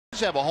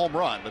have a home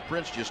run, but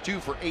Prince just 2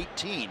 for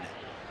 18.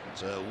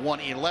 It's a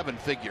 111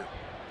 figure.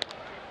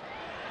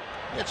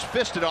 It's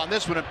fisted on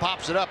this one and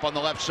pops it up on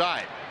the left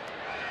side.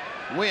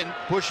 Wynn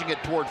pushing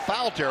it toward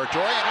foul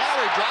territory, and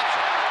Lowrie drops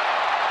it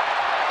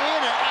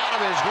in and out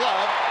of his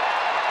glove,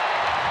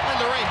 and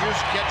the Rangers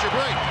catch a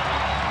break.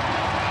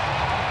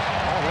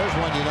 Well, there's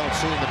one you don't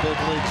see in the big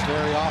leagues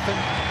very often,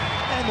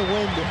 and the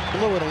wind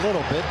blew it a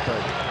little bit,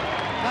 but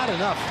not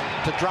enough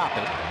to drop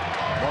it.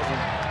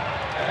 Wasn't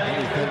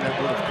anything that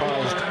would have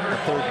caused the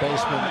third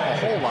baseman a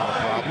whole lot of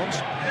problems.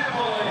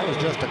 That was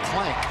just a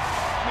clank.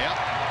 Yep.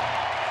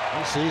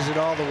 He sees it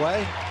all the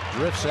way,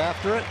 drifts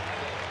after it,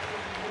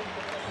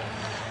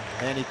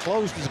 and he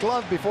closed his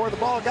glove before the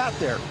ball got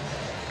there.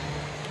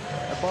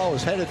 That ball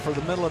was headed for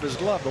the middle of his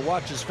glove, but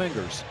watch his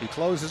fingers. He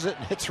closes it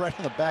and hits right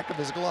in the back of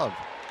his glove.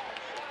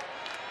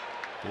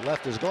 If he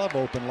left his glove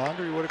open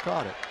longer, he would have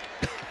caught it.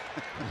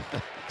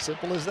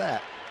 Simple as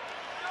that.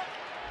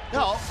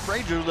 No,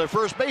 Rangers are their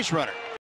first base runner.